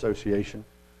or association,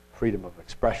 freedom of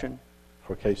expression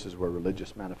for cases where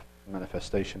religious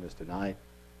manifestation is denied,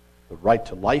 the right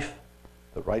to life,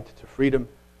 the right to freedom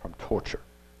from torture.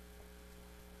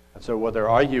 And so what they're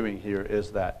arguing here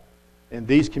is that in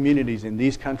these communities, in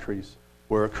these countries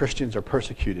where Christians are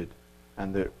persecuted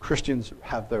and the Christians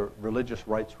have their religious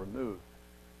rights removed,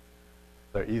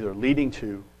 they're either leading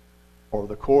to, or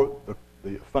the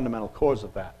fundamental cause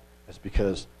of that is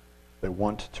because they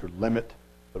want to limit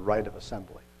the right of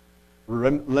assembly,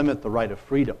 limit the right of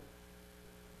freedom.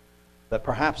 that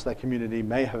perhaps that community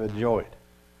may have enjoyed,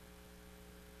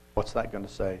 what's that going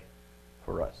to say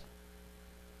for us?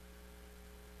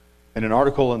 In an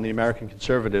article in the American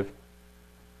Conservative,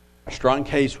 a strong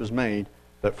case was made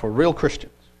that for real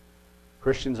Christians,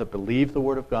 Christians that believe the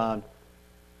Word of God,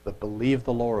 that believe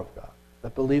the law of God,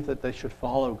 that believe that they should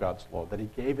follow God's law, that He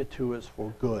gave it to us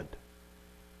for good,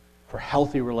 for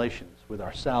healthy relations with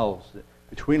ourselves,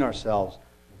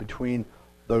 between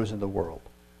those in the world,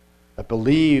 that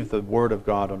believe the Word of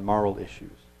God on moral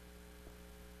issues.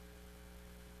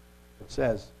 It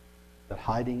says that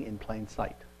hiding in plain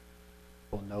sight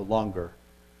will no longer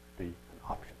be an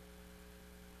option.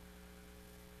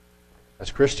 As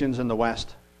Christians in the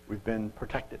West, we've been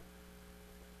protected.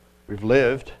 We've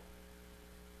lived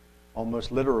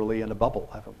almost literally in a bubble,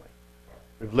 haven't we?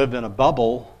 We've lived in a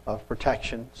bubble of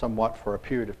protection somewhat for a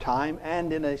period of time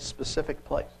and in a specific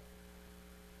place.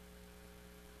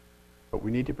 But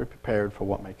we need to be prepared for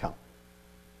what may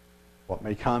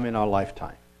come in our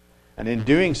lifetime. And in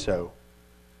doing so,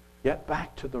 get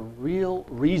back to the real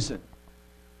reason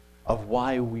of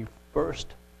why we first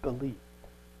believed.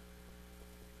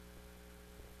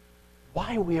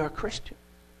 Why we are Christians.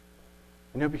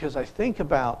 Because I think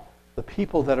about the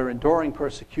people that are enduring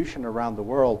persecution around the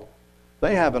world.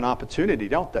 They have an opportunity,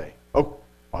 don't they?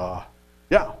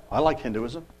 Yeah, I like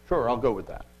Hinduism. Sure, I'll go with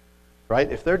that. Right?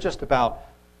 If they're just about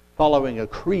following a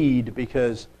creed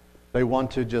because they want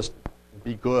to just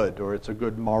be good or it's a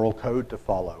good moral code to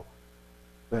follow,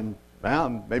 then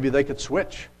maybe they could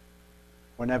switch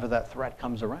whenever that threat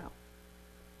comes around.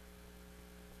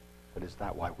 But is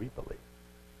that why we believe?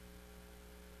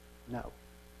 No.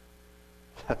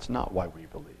 That's not why we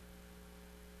believe.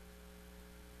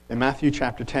 In Matthew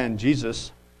chapter 10,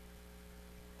 Jesus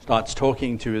starts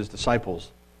talking to his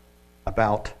disciples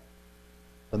about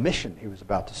the mission he was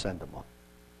about to send them on,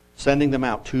 sending them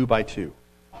out 2 by 2.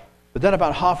 But then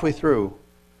about halfway through,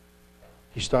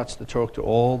 he starts to talk to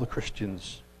all the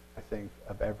Christians, I think,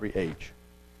 of every age.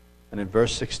 And in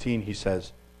verse 16 he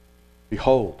says,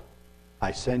 "Behold,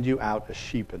 I send you out as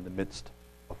sheep in the midst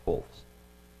of wolves.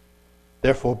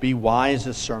 Therefore be wise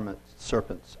as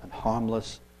serpents and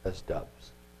harmless as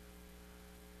doves."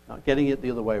 Not getting it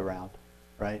the other way around,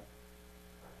 right?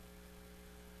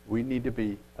 We need to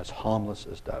be as harmless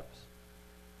as doves.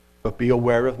 But be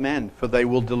aware of men, for they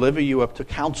will deliver you up to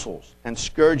councils and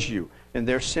scourge you in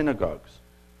their synagogues.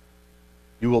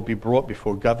 You will be brought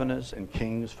before governors and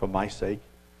kings for my sake,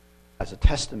 as a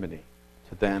testimony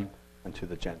to them and to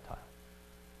the Gentiles.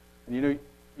 And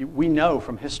we know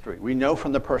from history, we know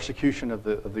from the persecution of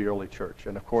the early church,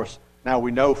 and of course now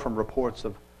we know from reports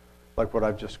of like what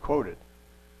I've just quoted,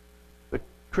 that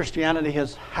Christianity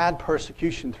has had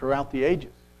persecution throughout the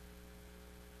ages.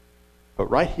 But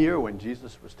right here, when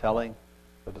Jesus was telling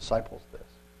the disciples this,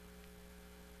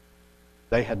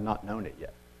 they had not known it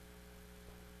yet.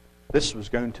 This was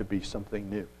going to be something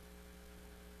new.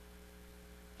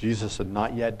 Jesus had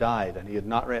not yet died, and he had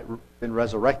not been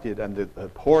resurrected, and the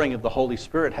pouring of the Holy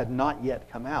Spirit had not yet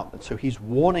come out. And so he's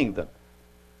warning them,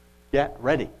 get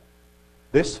ready.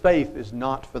 This faith is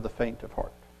not for the faint of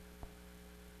heart.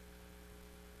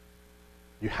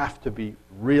 You have to be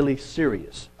really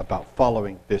serious about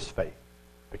following this faith,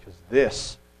 because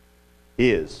this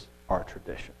is our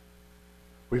tradition.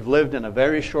 We've lived in a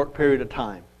very short period of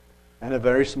time and a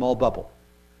very small bubble.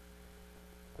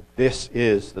 But this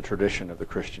is the tradition of the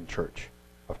Christian church,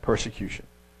 of persecution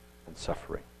and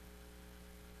suffering.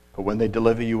 But when they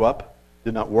deliver you up,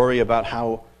 do not worry about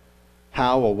how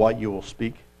or what you will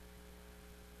speak,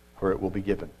 for it will be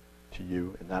given to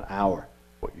you in that hour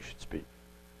what you should speak.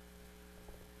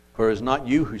 For it is not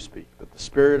you who speak, but the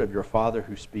Spirit of your Father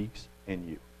who speaks in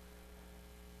you.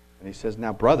 And he says,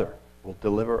 now brother will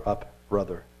deliver up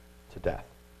brother to death.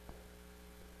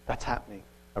 That's happening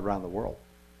around the world.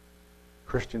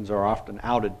 Christians are often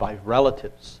outed by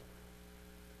relatives.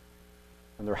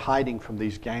 And they're hiding from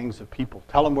these gangs of people.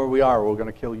 Tell them where we are, or we're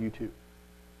going to kill you too.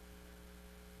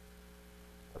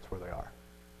 That's where they are.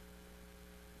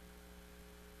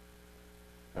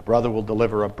 A brother will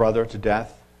deliver a brother to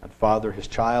death, and father his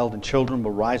child, and children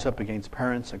will rise up against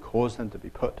parents and cause them to be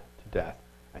put to death.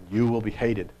 And you will be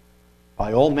hated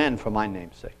by all men for my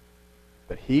name's sake.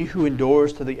 But he who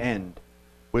endures to the end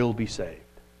will be saved.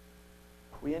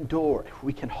 If we endure, if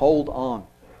we can hold on.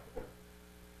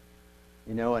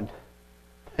 And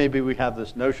maybe we have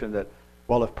this notion that,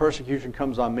 well, if persecution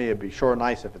comes on me, it'd be sure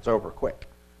nice if it's over quick.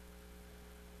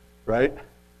 Right?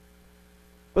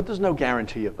 But there's no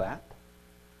guarantee of that.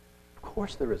 Of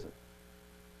course there isn't.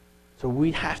 So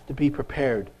we have to be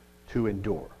prepared to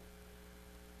endure,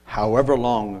 however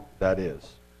long that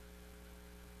is.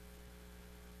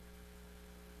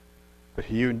 but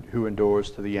he who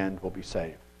endures to the end will be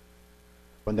saved.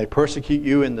 When they persecute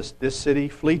you in this city,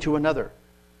 flee to another.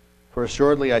 For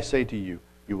assuredly I say to you,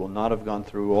 you will not have gone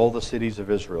through all the cities of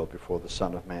Israel before the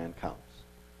Son of Man comes.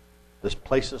 There's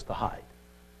places to hide.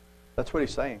 That's what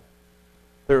he's saying.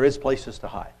 There is places to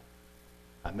hide.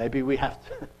 And maybe we have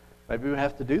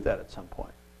to do that at some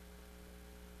point.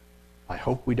 I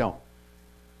hope we don't.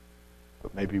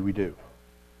 But maybe we do.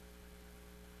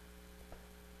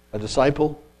 A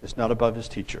disciple is not above his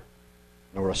teacher,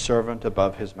 nor a servant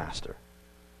above his master.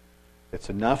 It's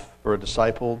enough for a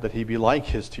disciple that he be like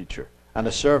his teacher, and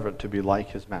a servant to be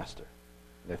like his master.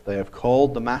 And if they have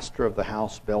called the master of the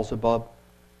house Beelzebub,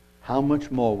 how much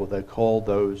more will they call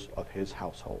those of his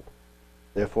household?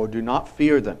 Therefore do not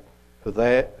fear them, for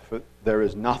there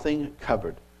is nothing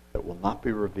covered that will not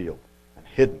be revealed, and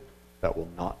hidden that will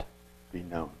not be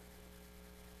known.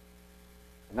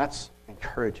 And that's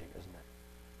encouraging, isn't it?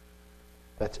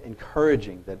 That's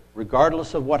encouraging that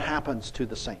regardless of what happens to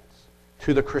the saints,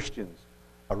 to the Christians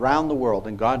around the world,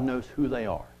 and God knows who they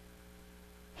are,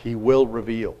 he will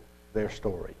reveal their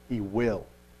story. He will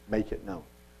make it known.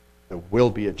 There will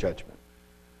be a judgment.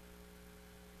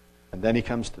 And then he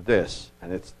comes to this,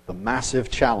 and it's the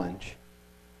massive challenge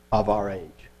of our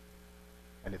age.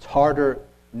 And it's harder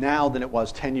now than it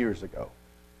was 10 years ago.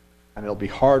 And it'll be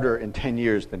harder in 10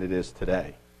 years than it is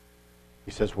today.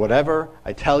 He says, whatever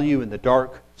I tell you in the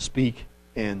dark, speak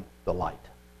in the light.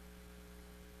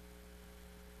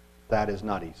 That is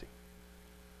not easy.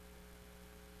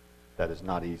 That is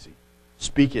not easy.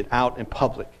 Speak it out in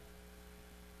public.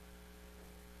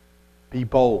 Be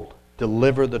bold.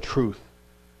 Deliver the truth.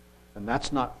 And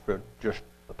that's not for just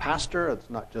the pastor. It's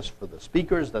not just for the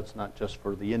speakers. That's not just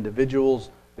for the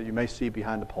individuals that you may see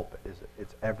behind the pulpit.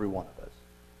 It's every one of us.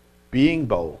 Being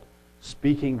bold,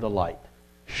 speaking the light,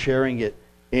 sharing it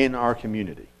in our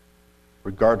community,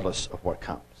 regardless of what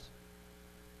comes.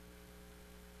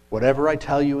 Whatever I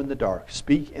tell you in the dark,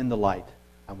 speak in the light,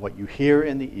 and what you hear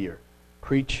in the ear,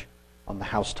 preach on the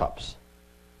housetops.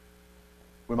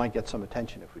 We might get some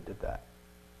attention if we did that.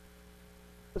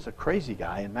 There's a crazy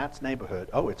guy in Matt's neighborhood.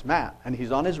 Oh, it's Matt, and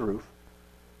he's on his roof,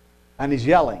 and he's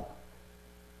yelling.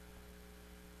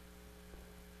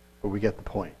 But we get the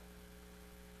point.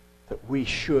 That we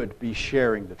should be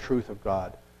sharing the truth of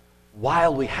God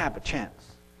while we have a chance,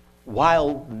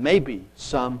 while maybe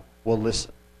some will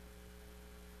listen.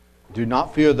 Do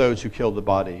not fear those who kill the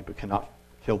body, but cannot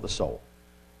kill the soul,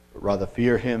 but rather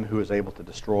fear him who is able to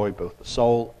destroy both the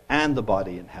soul and the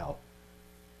body in hell.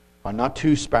 Are not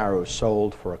 2 sparrows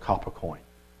sold for a copper coin?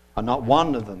 Are not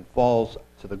one of them falls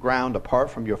to the ground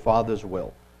apart from your Father's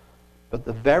will? But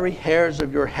the very hairs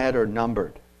of your head are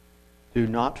numbered. Do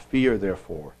not fear,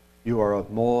 therefore. You are of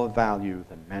more value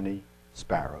than many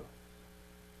sparrows.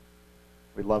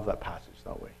 We love that passage,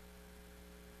 don't we?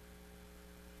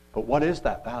 But what is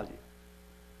that value?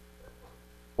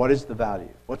 What is the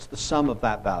value? What's the sum of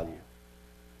that value?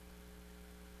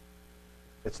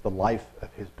 It's the life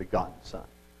of his begotten Son.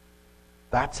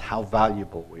 That's how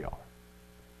valuable we are.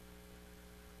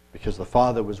 Because the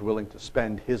Father was willing to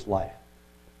spend his life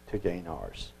to gain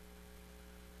ours.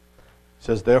 It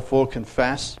says, therefore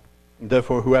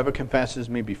whoever confesses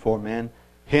me before men,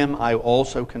 him I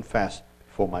also confess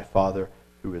before my Father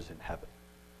who is in heaven.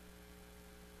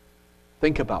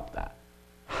 Think about that.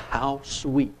 How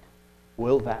sweet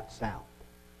will that sound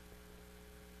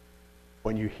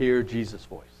when you hear Jesus'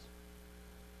 voice?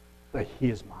 That he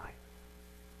is mine.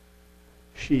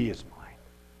 She is mine.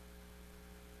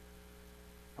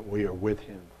 And we are with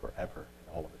him forever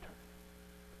in all of eternity.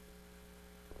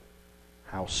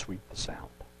 How sweet the sound.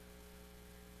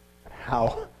 And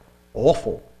how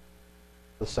awful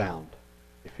the sound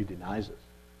if he denies us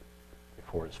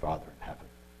before his Father in heaven.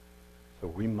 So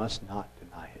we must not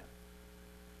deny him.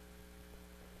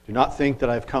 Do not think that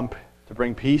I've come to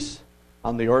bring peace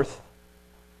on the earth.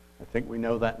 I think we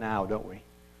know that now, don't we?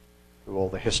 Through all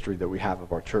the history that we have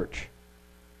of our church.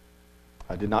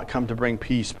 I did not come to bring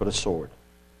peace, but a sword.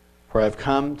 For I have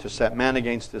come to set man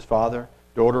against his father,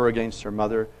 daughter against her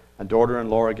mother, and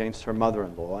daughter-in-law against her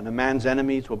mother-in-law. And a man's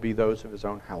enemies will be those of his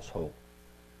own household.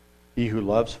 He who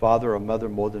loves father or mother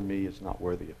more than me is not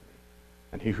worthy of me.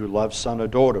 And he who loves son or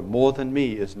daughter more than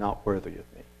me is not worthy of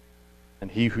me. And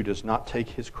he who does not take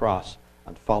his cross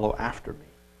and follow after me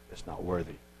is not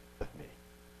worthy of me.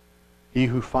 He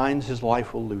who finds his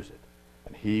life will lose it,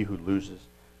 and he who loses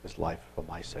his life for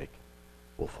my sake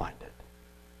will find it.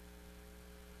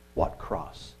 What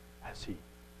cross has he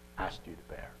asked you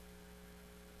to bear?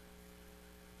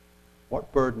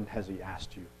 What burden has he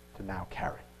asked you to now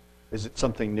carry? Is it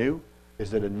something new?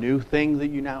 Is it a new thing that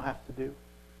you now have to do?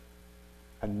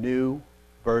 A new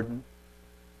burden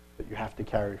that you have to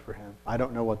carry for him? I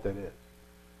don't know what that is.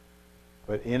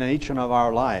 But in each one of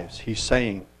our lives, he's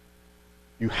saying,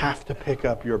 you have to pick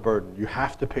up your burden. You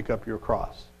have to pick up your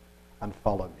cross and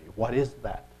follow me. What is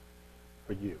that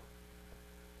for you?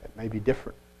 It may be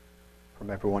different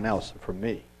from everyone else and from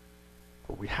me.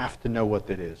 But we have to know what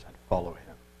that is and follow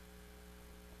him.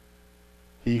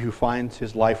 He who finds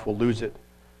his life will lose it,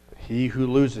 but he who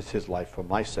loses his life for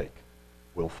my sake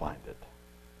will find it.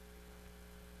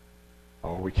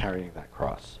 Or are we carrying that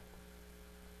cross?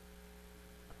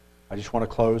 I just want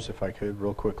to close, if I could,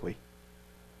 real quickly,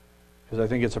 because I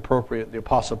think it's appropriate. The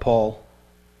Apostle Paul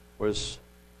was,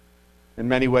 in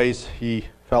many ways, he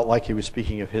felt like he was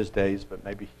speaking of his days, but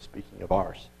maybe he's speaking of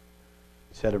ours.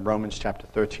 He said in Romans chapter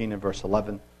 13 and verse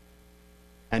 11,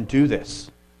 and do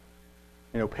this.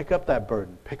 Pick up that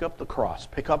burden. Pick up the cross.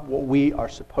 Pick up what we are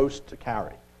supposed to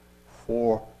carry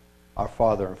for our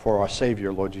Father and for our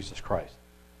Savior, Lord Jesus Christ.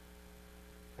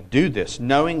 And do this,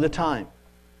 knowing the time,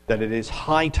 that it is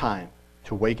high time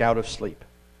to wake out of sleep.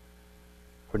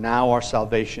 For now our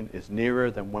salvation is nearer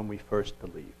than when we first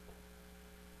believed.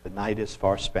 The night is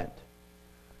far spent.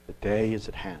 The day is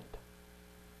at hand.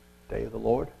 The day of the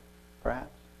Lord,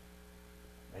 perhaps.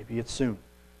 Maybe it's soon.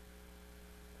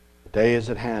 The day is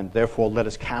at hand. Therefore, let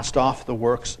us cast off the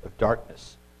works of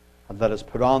darkness, and let us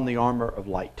put on the armor of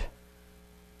light.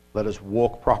 Let us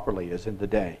walk properly as in the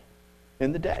day.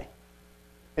 In the day.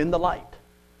 In the light.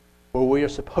 Where we are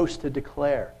supposed to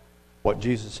declare what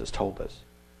Jesus has told us.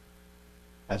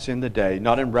 As in the day,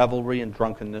 not in revelry and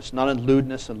drunkenness, not in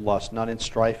lewdness and lust, not in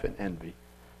strife and envy,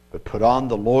 but put on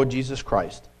the Lord Jesus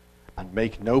Christ and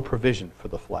make no provision for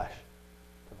the flesh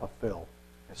to fulfill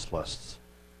its lusts.